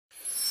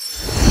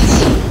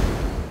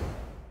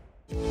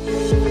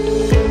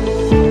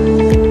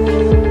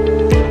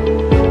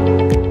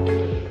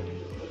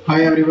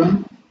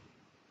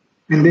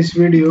In this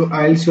video,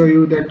 I'll show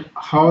you that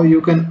how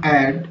you can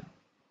add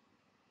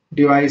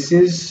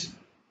devices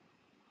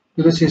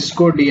to the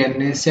Cisco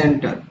DNA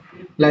Center.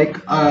 Like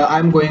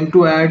I'm going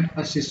to add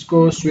a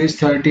Cisco switch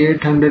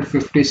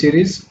 3850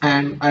 series,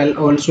 and I'll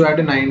also add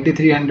a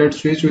 9300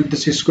 switch with the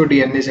Cisco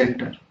DNA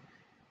Center.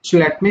 So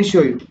let me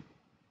show you.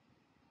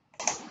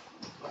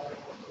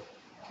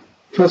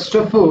 First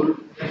of all,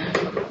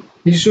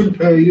 you should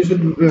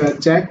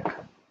check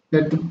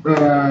that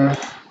the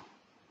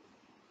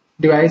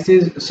device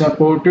is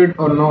supported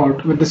or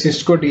not with the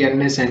Cisco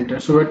DNA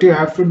Center. So what you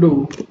have to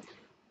do,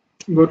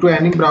 go to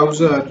any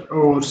browser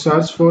or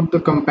search for the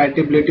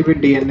compatibility with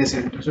DNA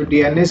Center. So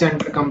DNA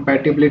Center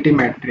compatibility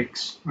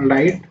matrix.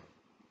 Alright.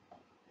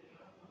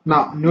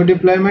 Now new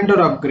deployment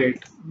or upgrade.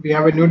 We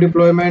have a new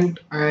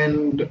deployment,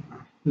 and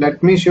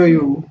let me show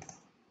you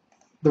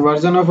the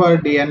version of our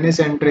DNA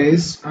Center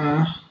is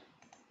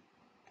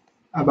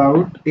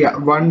about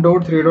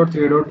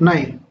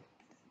 1.3.3.9.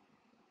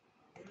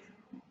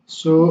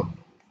 So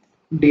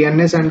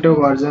DNA Center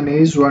version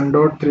is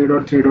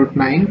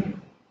 1.3.3.9.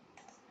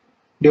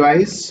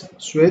 Device,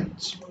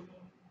 switch,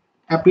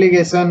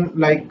 application,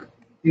 like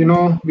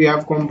we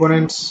have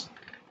components,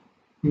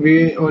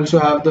 we also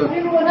have the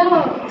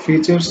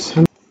features.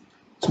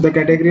 So the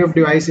category of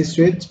device is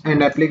switch,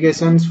 and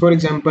applications, for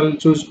example,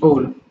 choose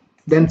all,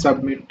 then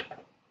submit.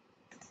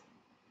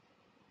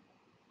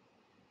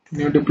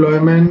 New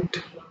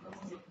deployment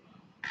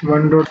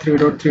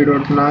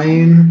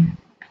 1.3.3.9.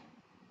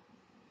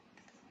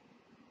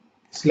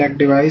 select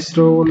device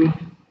role,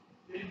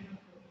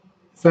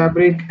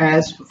 fabric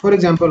as, for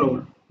example,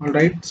 all.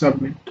 Alright,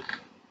 submit.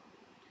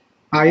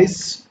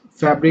 ICE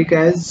fabric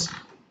as.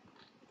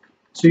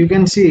 So you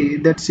can see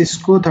that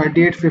Cisco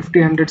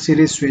 3850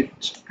 series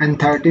switch and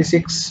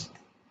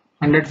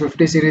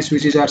 3650 series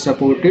switches are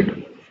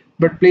supported,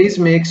 but please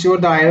make sure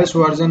the iOS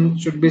version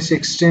should be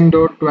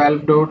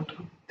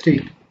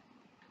 16.12.3,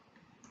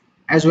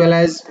 as well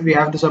as we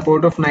have the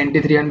support of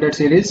 9300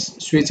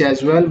 series switch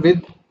as well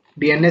with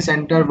DNA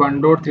Center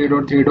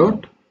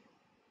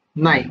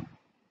 1.3.3.9.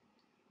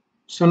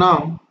 So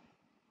now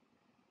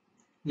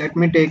let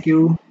me take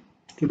you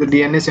to the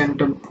DNA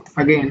Center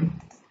again.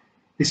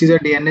 This is a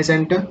DNA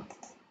Center.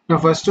 Now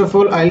first of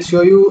all, I'll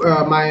show you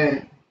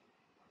my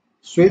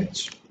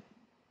switch.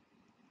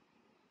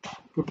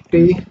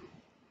 Putty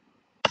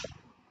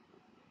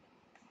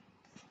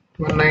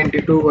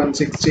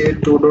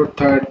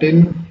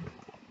 192.168.2.13.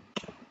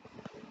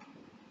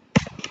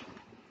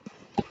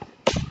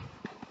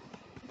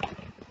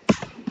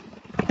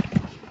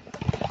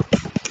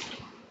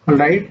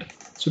 Alright,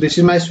 so this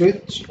is my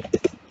switch.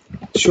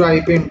 Show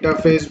IP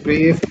interface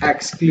brief,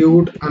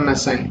 exclude,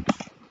 unassigned.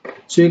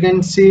 So you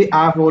can see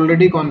I've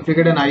already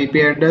configured an IP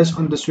address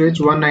on the switch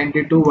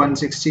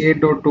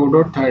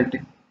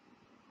 192.168.2.13.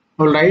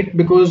 Alright,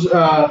 because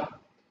the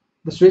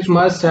switch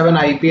must have an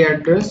IP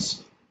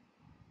address,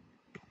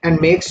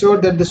 and make sure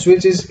that the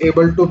switch is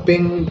able to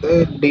ping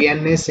the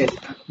DNA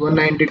Center.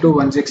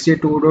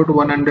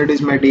 192.168.2.100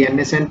 is my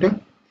DNA Center.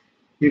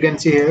 You can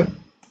see here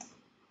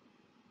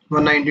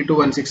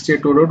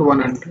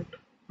 192.168.2.100.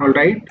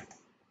 Alright,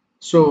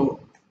 so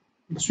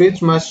the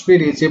switch must be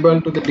reachable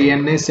to the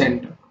DNA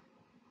Center.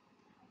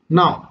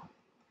 Now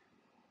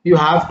you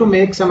have to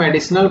make some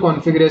additional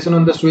configuration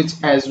on the switch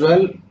as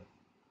well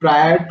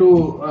prior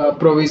to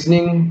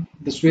provisioning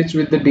the switch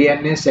with the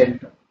DNA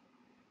Center.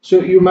 So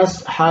you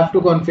must have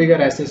to configure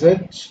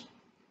SSH,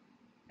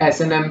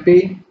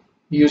 cnmp,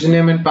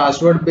 username and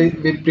password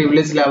with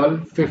privilege level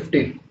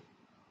 15.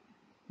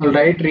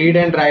 Alright, read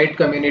and write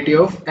community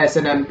of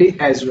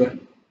cnmp as well.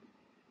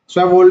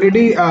 So I've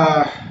already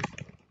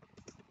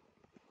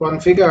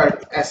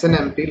configured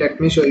cnmp.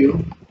 Let me show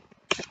you.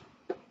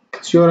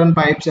 Sure on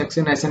pipe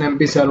section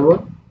cnmp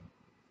server.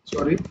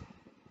 Sorry.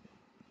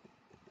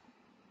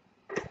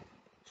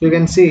 So you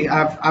can see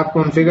I've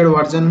configured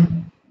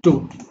version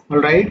 2.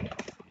 Alright.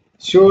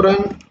 Sure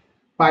on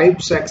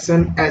pipe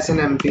section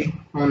cnmp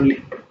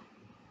only.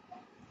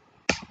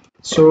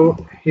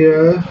 So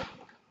here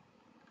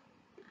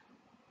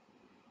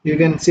you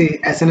can see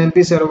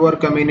cnmp server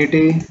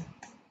community,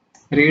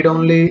 read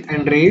only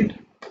and read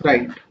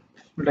write.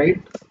 Right.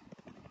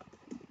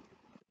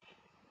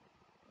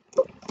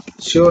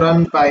 Show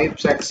run pipe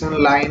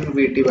section line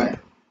VTY.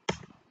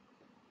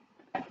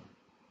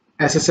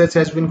 SSH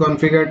has been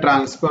configured,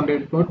 transport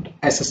input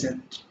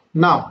SSH.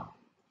 Now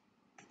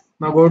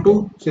go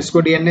to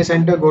Cisco DNA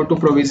Center, go to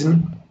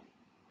provision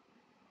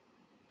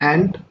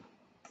and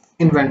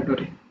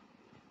inventory.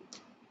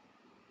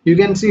 You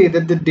can see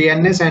that the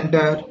DNA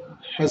Center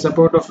has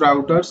support of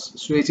routers,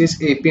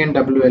 switches, AP and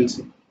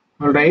WLC.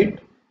 Alright,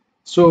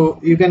 so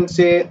you can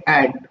say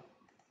add.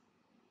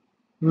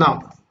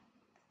 Now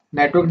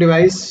network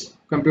device,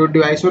 compute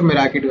device or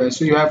Meraki device.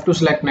 So you have to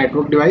select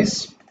network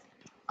device,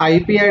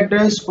 IP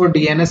address or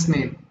DNS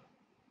name.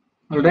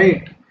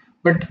 Alright,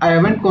 but I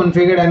haven't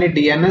configured any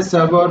DNS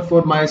server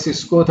for my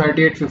Cisco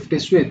 3850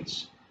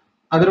 switch.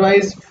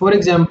 Otherwise, for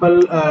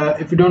example,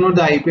 if you don't know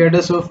the IP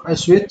address of a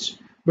switch,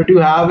 but you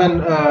have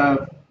an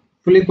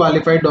fully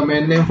qualified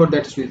domain name for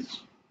that switch,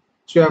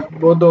 So you have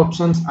both the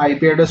options,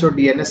 IP address or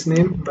DNS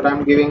name, but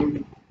I'm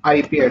giving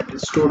IP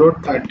address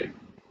 2.13.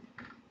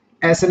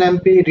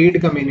 SNMP read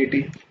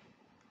community.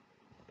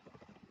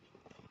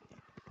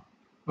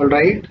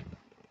 Alright.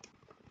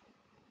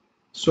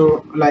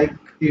 So like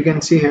you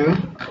can see here,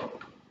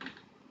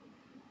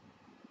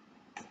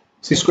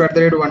 Cisco at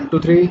the rate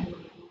 123,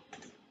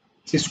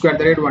 Cisco at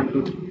the rate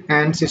 123,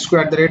 and Cisco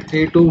at the rate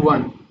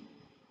 321.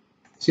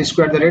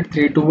 Cisco at the rate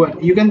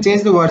 321. You can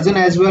change the version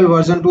as well,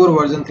 version 2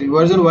 or version 3.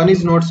 Version 1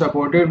 is not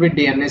supported with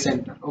DNA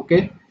Center.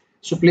 Okay.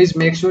 So please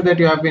make sure that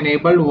you have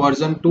enabled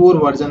version 2 or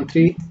version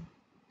 3.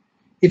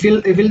 If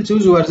you'll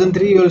choose version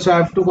 3, you also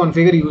have to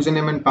configure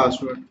username and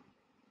password.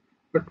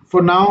 But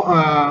for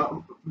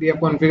now, we have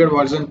configured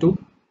version 2.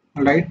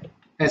 Alright.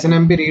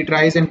 SNMP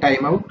retries and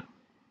timeout.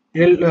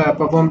 It will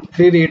perform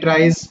 3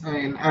 retries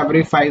in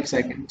every 5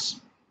 seconds.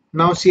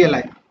 Now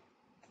CLI.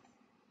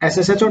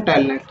 SSH or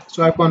telnet.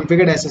 So I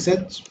configured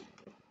SSH.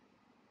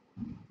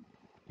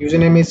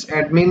 Username is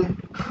admin.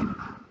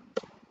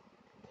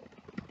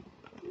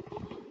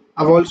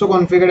 I've also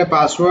configured a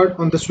password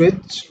on the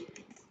switch.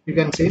 You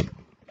can see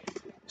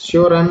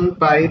show run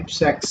pipe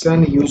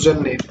section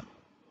username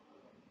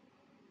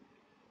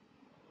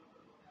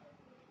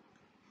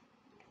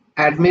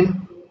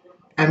admin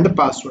and the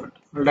password.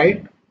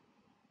 Alright.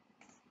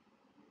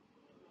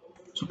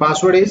 So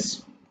password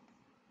is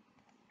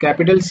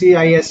capital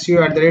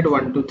CISU at the rate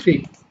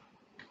 123.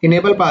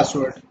 Enable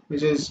password,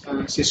 which is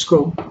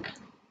Cisco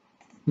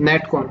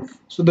netconf.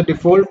 So the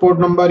default port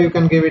number you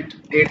can give it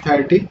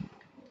 830.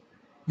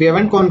 We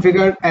haven't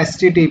configured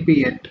HTTP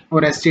yet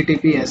or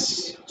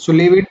HTTPS. So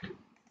leave it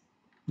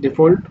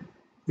default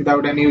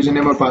without any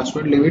username or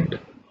password. Leave it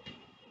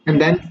and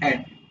then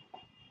add.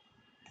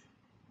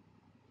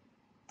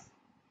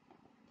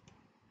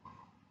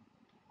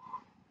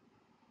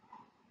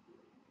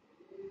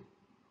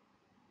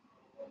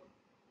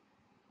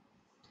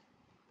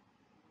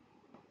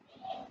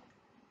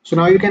 So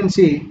now you can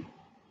see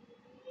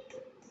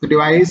the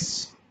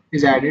device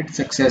is added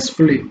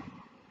successfully.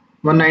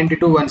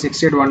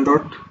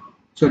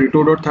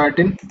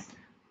 192.168.2.13.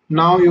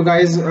 Now you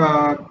guys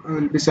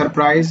will be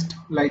surprised,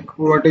 like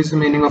what is the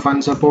meaning of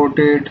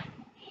unsupported?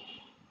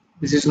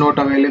 This is not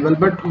available,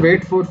 but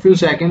wait for a few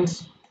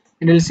seconds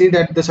and you'll see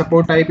that the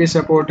support type is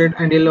supported,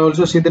 and you'll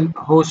also see the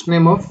host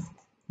name of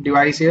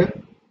device here.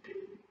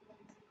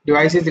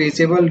 Device is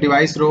reachable,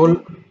 device role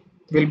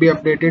will be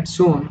updated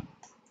soon.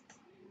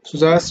 So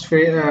just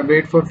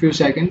wait for a few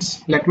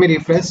seconds. Let me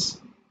refresh.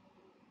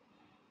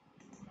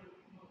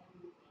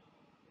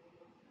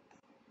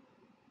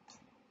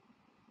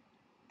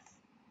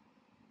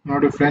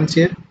 No difference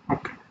here.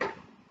 Okay,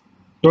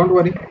 don't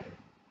worry.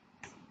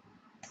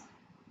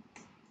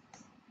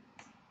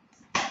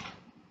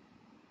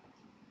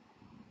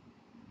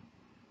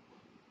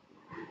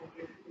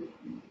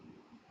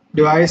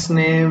 Device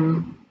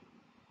name,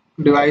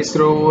 device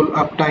role,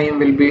 uptime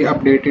will be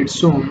updated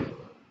soon.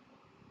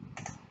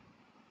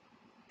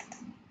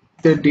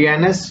 The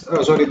DNA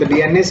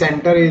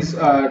Center is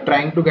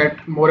trying to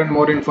get more and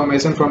more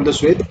information from the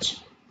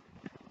switch.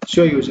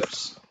 Show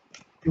users.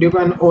 And you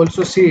can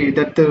also see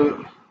that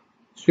the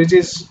switch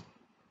is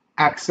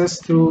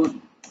accessed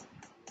through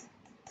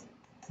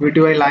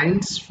VTY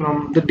lines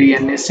from the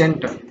DNA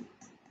Center.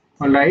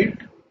 Alright.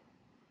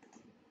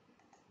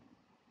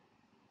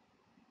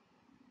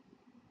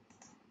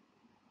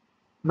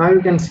 Now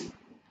you can see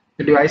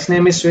the device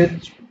name is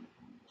switch,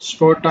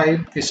 support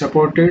type is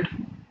supported,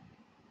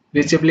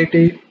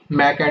 reachability,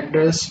 MAC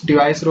address,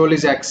 device role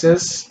is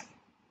access,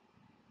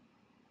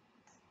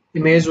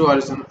 image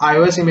version,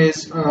 iOS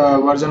image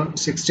version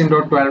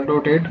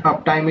 16.12.8,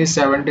 uptime is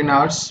 17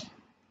 hours,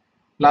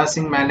 last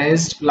thing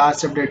managed,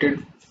 last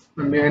updated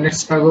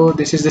minutes ago.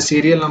 This is the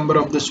serial number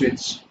of the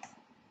switch.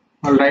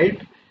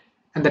 Alright.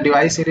 And the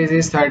device series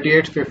is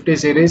 3850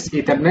 series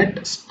Ethernet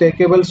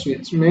stackable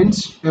switch,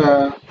 means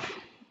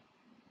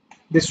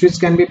this switch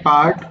can be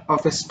part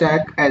of a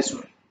stack as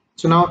well.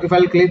 So now if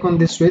I'll click on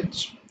this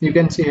switch, you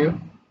can see here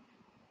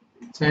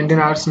 17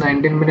 hours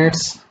 19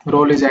 minutes,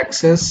 role is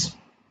access.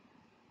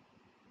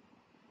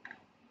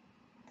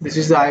 This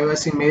is the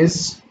iOS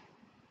image.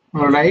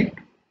 Alright.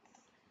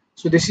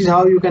 So this is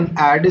how you can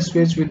add a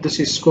switch with the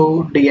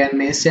Cisco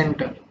DNA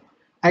Center.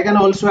 I can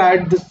also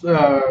add this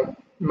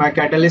my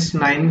Catalyst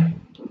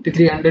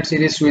 9300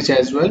 series switch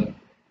as well.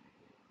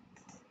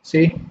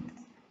 See,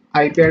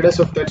 IP address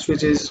of that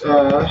switch is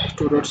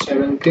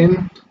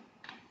 2.17.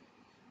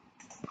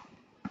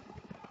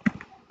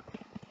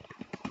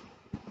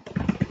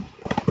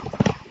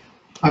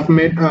 I've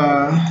made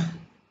the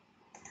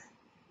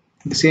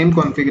same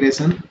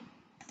configuration.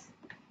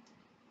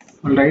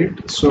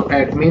 Alright, so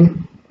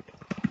admin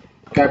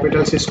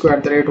capital Cisco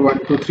at the rate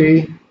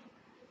 123,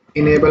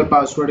 enable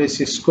password is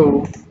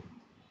Cisco,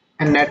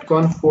 and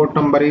netconf port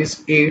number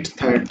is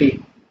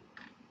 830.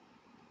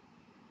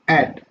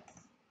 Add.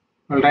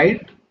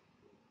 Alright.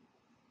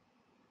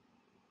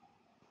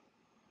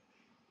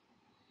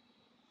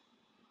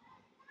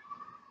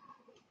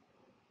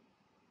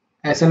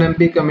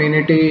 SNMP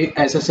community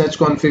SSH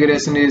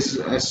configuration is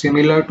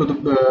similar to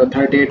the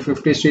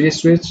 3850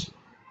 series switch.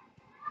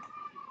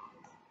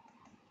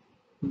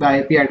 The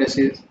IP address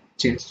is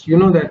changed. You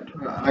know that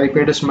IP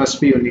address must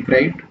be unique,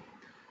 right?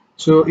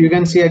 So you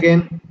can see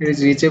again it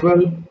is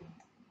reachable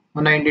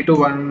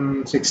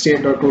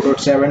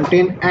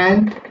 192.168.2.17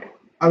 and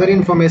other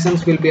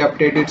informations will be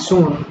updated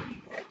soon.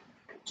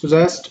 So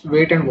just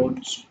wait and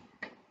watch.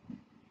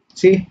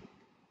 See,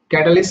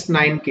 Catalyst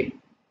 9K,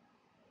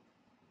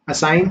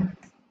 assign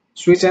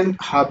switch and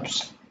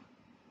hubs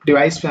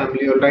device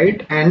family,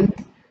 alright, and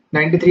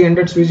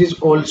 9300 switch is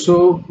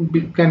also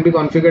can be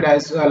configured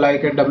as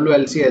like a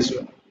WLC as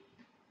well.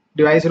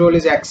 Device role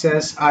is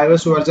access,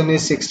 iOS version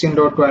is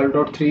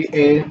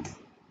 16.12.3a,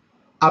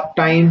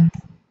 uptime,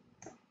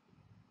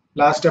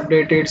 last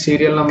updated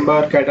serial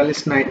number,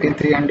 Catalyst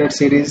 19300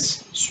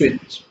 series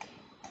switch,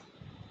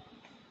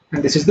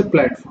 and this is the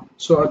platform.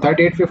 So a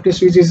 3850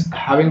 switch is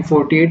having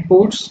 48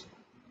 ports,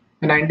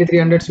 a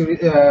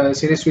 9300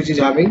 series switch is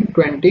having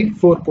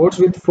 24 ports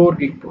with 4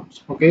 gig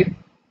ports. Okay,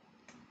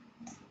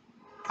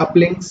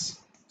 uplinks.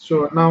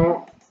 So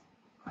now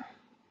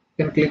you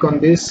can click on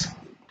this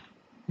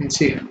and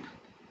see it.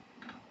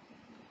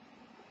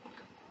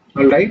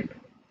 All right,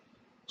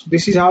 so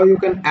this is how you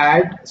can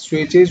add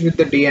switches with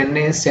the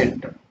DNA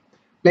Center.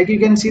 Like you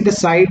can see the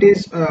site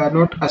is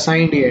not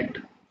assigned yet.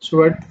 So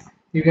what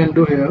you can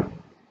do here,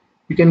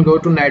 you can go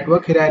to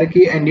network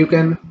hierarchy and you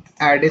can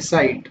add a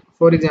site.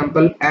 For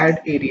example,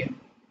 add area.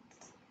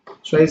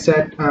 So I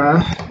said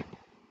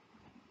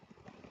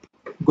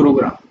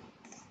Gurugram,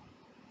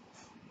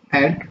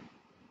 add,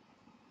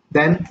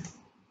 then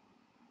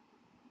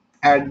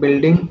add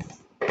building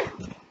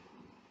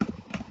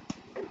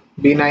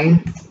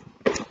B9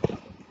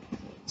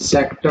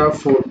 sector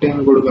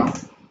 14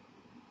 Gurgaon,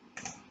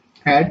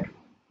 add,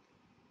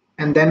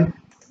 and then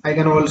I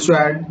can also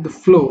add the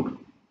floor.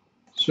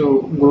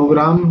 So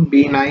Gurugram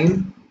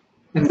B9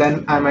 and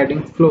then I'm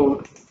adding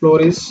floor.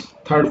 Floor is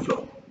 3rd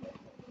floor.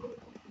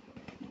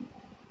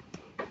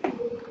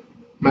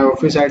 My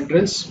office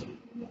address,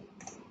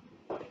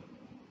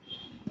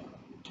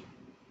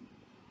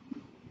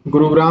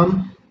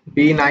 Gurugram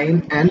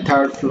B9 and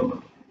 3rd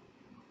floor.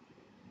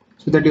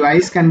 So the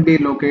device can be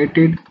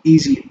located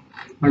easily.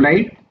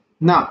 Alright,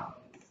 now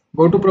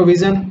go to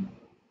provision.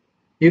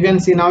 You can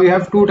see now you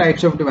have two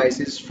types of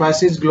devices.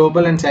 First is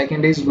global and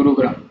second is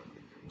Gurugram.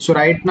 So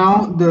right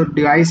now the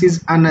device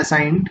is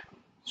unassigned.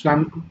 So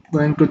I'm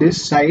going to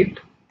this site,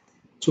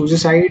 choose a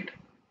site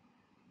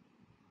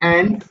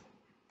and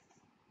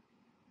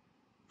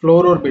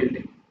floor or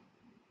building.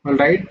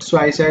 Alright, so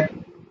I said,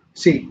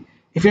 see,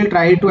 if you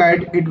try to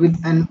add it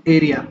with an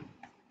area,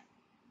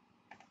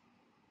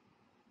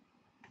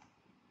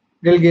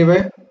 it will give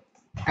a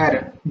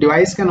error.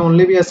 Device can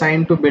only be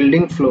assigned to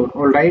building floor.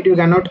 Alright, you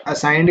cannot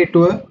assign it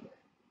to a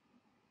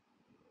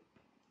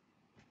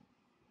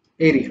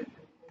area.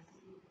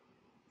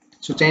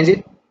 So change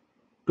it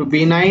to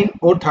B9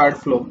 or 3rd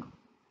floor.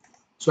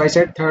 So I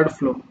said 3rd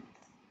floor.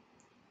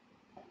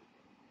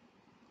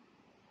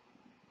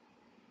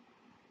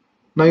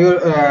 Now your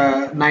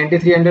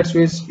 9300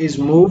 switch is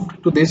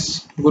moved to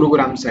this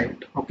Gurugram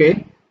site.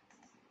 Okay,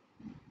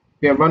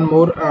 we have one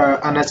more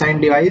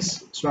unassigned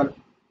device, so I'll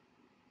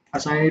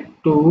assign it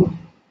to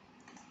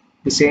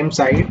the same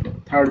site,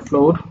 3rd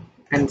floor,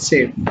 and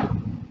save,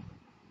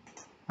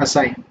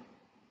 assign.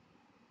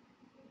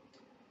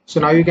 So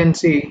now you can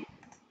see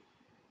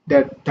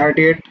that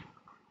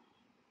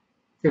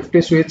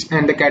 3850 switch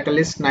and the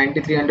Catalyst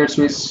 9300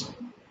 switch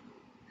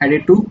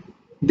added to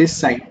this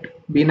site,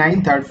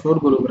 B9 3rd floor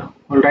Gurugram.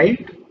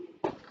 Alright,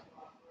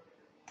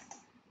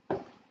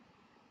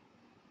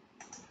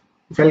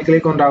 if I'll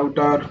click on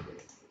router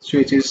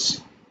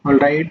switches,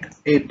 alright,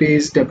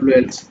 APs,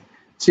 WLs,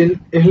 so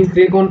if you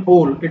click on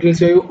all, it will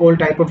show you all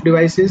type of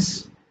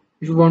devices.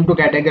 If you want to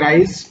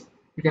categorize,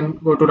 you can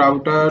go to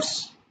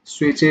routers,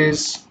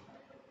 switches,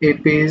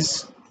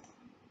 APs,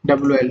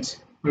 WLs.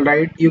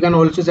 Alright, you can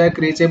also check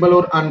reachable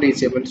or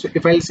unreachable. So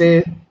if I'll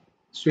say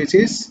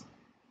switches,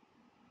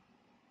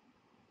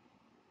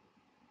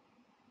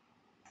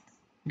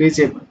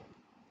 reachable,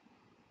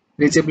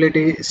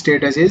 reachability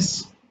status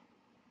is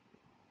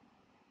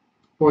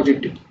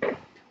positive.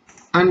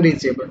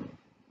 Unreachable,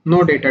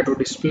 no data to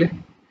display,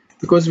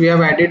 because we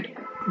have added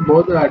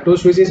both two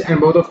switches and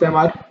both of them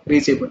are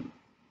reachable.